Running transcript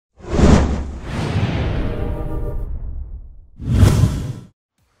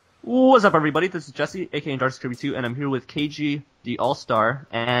What's up, everybody? This is Jesse, aka Darkscurvy2, and I'm here with KG, the All-Star,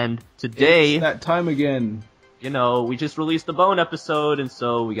 and today... It's that time again. You know, we just released the B.O.N.E episode, and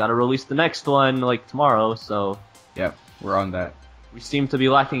so we gotta release the next one, like, tomorrow, so... Yep, we're on that. We seem to be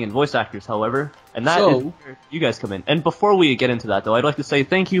lacking in voice actors, however, and that is where you guys come in. And before we get into that, though, I'd like to say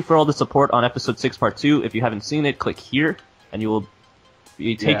thank you for all the support on Episode 6 Part 2. If you haven't seen it, click here, and you will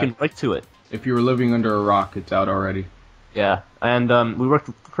be taken right to it. If you were living under a rock, it's out already. Yeah, and we worked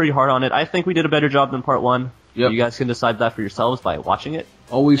pretty hard on it. I think we did a better job than Part 1. Yep. You guys can decide that for yourselves by watching it.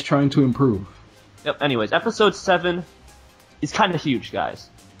 Always trying to improve. Yep, anyways, Episode 7 is kind of huge, guys.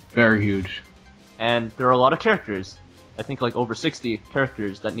 Very huge. And there are a lot of characters. I think like over 60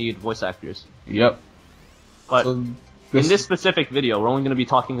 characters that need voice actors. Yep. But in this specific video, we're only going to be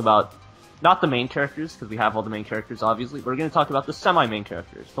talking about not the main characters, because we have all the main characters, obviously. We're going to talk about the semi-main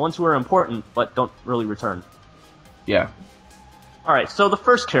characters. The ones who are important, but don't really return. Yeah. Alright, so the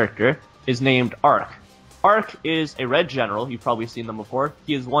first character is named Arc. Arc is a red general. You've probably seen them before.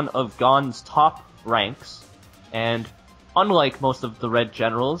 He is one of B.O.N.E's top ranks. And unlike most of the red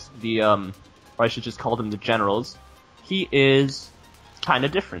generals, or I should just call them the generals, he is kind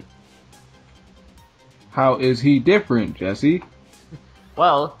of different. How is he different, Jesse?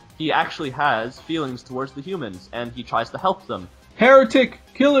 Well, he actually has feelings towards the humans, and he tries to help them. Heretic!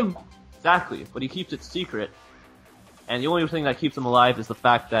 Kill him! Exactly, but he keeps it secret. And the only thing that keeps him alive is the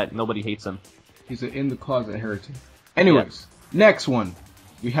fact that nobody hates him. He's an in-the-closet heretic. Anyways, next one.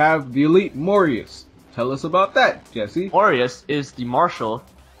 We have the elite Morius. Tell us about that, Jesse. Morius is the marshal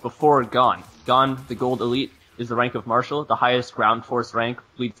before B.O.N.E. B.O.N.E, the gold elite, is the rank of marshal. The highest ground force rank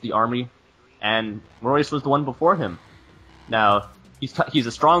leads the army. And Morius was the one before him. Now, he's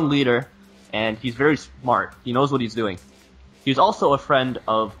a strong leader, and he's very smart. He knows what he's doing. He's also a friend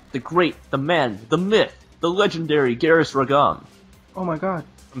of the great, the man, the myth, the legendary Garrus Ragam. Oh my god.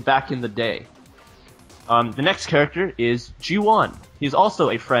 From back in the day. The next character is B.O.N.E. He's also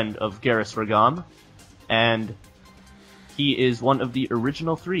a friend of Garrus Ragam, and he is one of the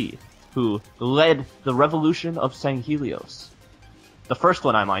original three who led the revolution of Sanghelios. The first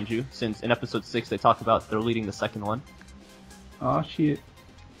one, I mind you, since in episode 6 they talk about they're leading the second one. Aw, shit.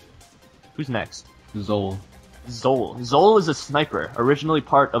 Who's next? Zol. Zol is a sniper, originally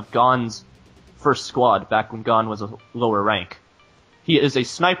part of B.O.N.'s first squad back when B.O.N.E was a lower rank. He is a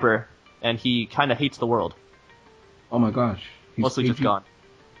sniper, and he kind of hates the world. Oh my gosh. Mostly just B.O.N.E.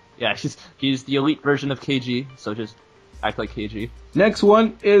 Yeah, he's the elite version of KG, so just act like KG. Next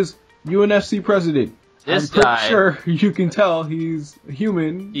one is UNSC president. This I'm guy... pretty sure you can tell he's a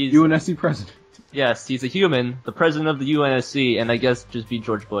human UNSC president. Yes, he's a human, the president of the UNSC, and I guess just be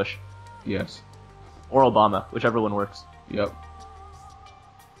George Bush. Yes. Or Obama, whichever one works. Yep.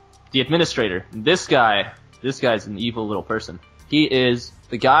 The administrator. This guy's an evil little person. He is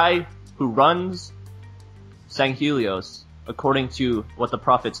the guy who runs Sanghelios according to what the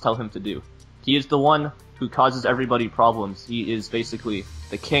prophets tell him to do. He is the one who causes everybody problems. He is basically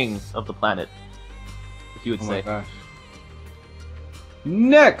the king of the planet, if you would say. Oh my gosh.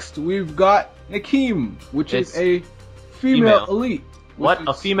 Next, we've got Nakim, which is a female elite. What?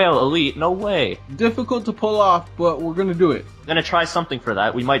 A female elite? No way. Difficult to pull off, but we're gonna do it. We're gonna try something for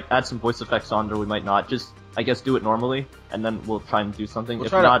that. We might add some voice effects on, or we might not. Just, I guess, do it normally, and then we'll try and do something.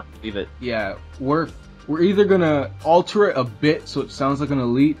 If not, leave it. Yeah, we're either gonna alter it a bit so it sounds like an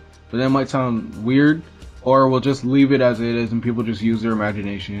elite, but that might sound weird, or we'll just leave it as it is and people just use their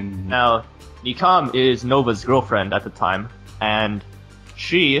imagination. Now, Nikam is Nova's girlfriend at the time, and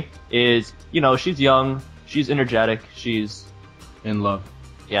she is, she's young, she's energetic, she's... in love.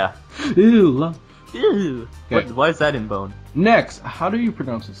 Yeah. Ew, love. Ew. Okay. Why is that in B.O.N.E? Next, how do you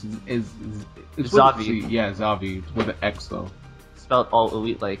pronounce this? It's Zavi. Yeah, Zavi. With an X though. Spelled all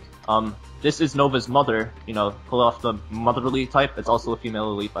elite-like. This is Nova's mother, pull off the motherly type. It's also a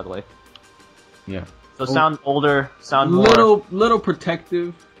female elite, by the way. Yeah. So sound older, sound more... Little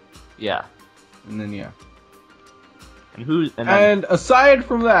protective. Yeah. And then, yeah. And aside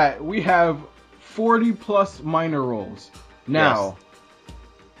from that, we have 40 plus minor roles. Now,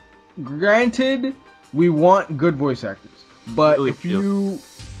 granted, we want good voice actors, but if you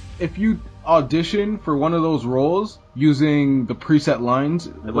audition for one of those roles using the preset lines,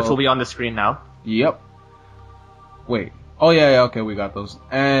 which will be on the screen now. Yep. Wait. Oh yeah, okay, we got those,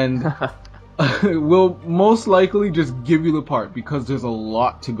 and we'll most likely just give you the part because there's a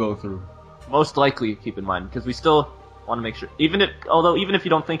lot to go through. Most likely, keep in mind, because we still want to make sure. Even if you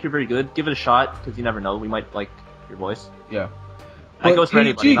don't think you're very good, give it a shot because you never know. We might like your voice. Yeah. That goes for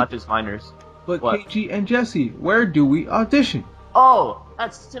anybody, not just minors. But what? KG and Jesse, where do we audition? Oh,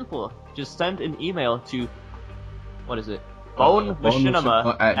 that's simple. Just send an email to, what is it? B.O.N.E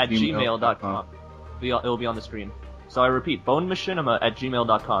It will be on the screen. So I repeat, B.O.N.E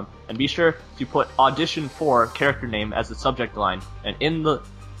and be sure to put audition for character name as the subject line, and in the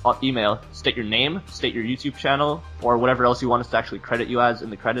email, state your name, state your YouTube channel, or whatever else you want us to actually credit you as in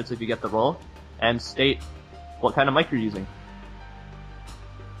the credits if you get the role, and state what kind of mic you're using.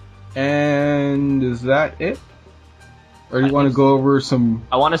 And is that it? Or do you want to go over some...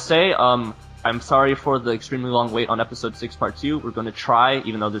 I want to say, I'm sorry for the extremely long wait on episode 6 part 2. We're going to try,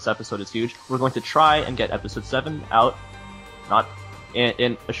 even though this episode is huge, we're going to try and get episode 7 out, not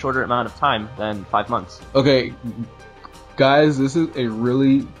in a shorter amount of time than 5 months. Okay, guys, this is a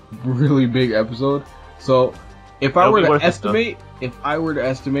really, really big episode. So, if I were to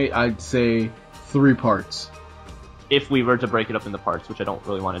estimate, I'd say 3 parts. If we were to break it up into parts, which I don't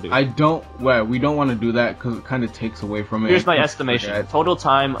really want to do. We don't want to do that because it kind of takes away from it. Here's my estimation. Total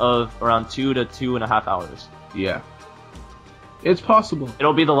time of around 2 to 2.5 hours. Yeah. It's possible.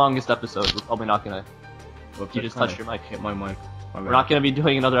 It'll be the longest episode. We're probably not gonna... You just touched your mic. Hit my mic. We're not gonna be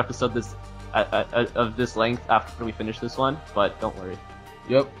doing another episode of this length after we finish this one, but don't worry.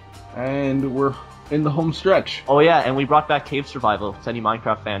 Yep. And we're in the home stretch. Oh yeah, and we brought back Cave Survival to any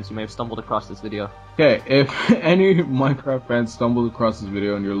Minecraft fans who may have stumbled across this video. Okay, if any Minecraft fans stumbled across this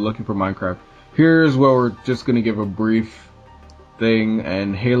video and you're looking for Minecraft, here's where we're just gonna give a brief thing,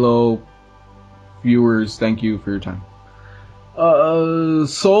 and Halo viewers, thank you for your time.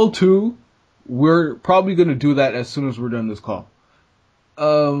 Soul 2, we're probably gonna do that as soon as we're done this call.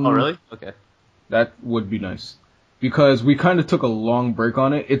 Oh really? Okay. That would be nice. Because we kind of took a long break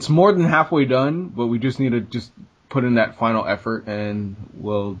on it. It's more than halfway done, but we just need to just put in that final effort, and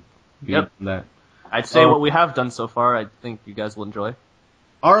we'll get that. I'd say what we have done so far, I think you guys will enjoy.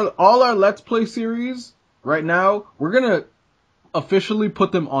 All our Let's Play series, right now, we're gonna officially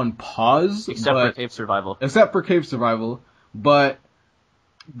put them on pause. Except for Cave Survival. But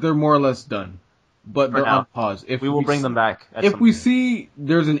they're more or less done. But they're on pause. We will bring them back. If we see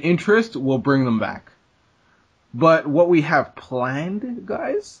there's an interest, we'll bring them back. But what we have planned,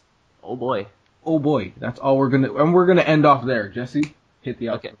 guys? Oh boy. That's all we're gonna end off there. Jesse, hit the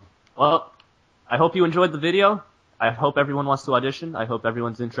outro. Okay. Well, I hope you enjoyed the video. I hope everyone wants to audition. I hope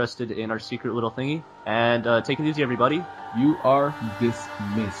everyone's interested in our secret little thingy. And take it easy, everybody. You are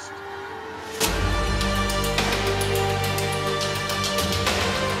dismissed.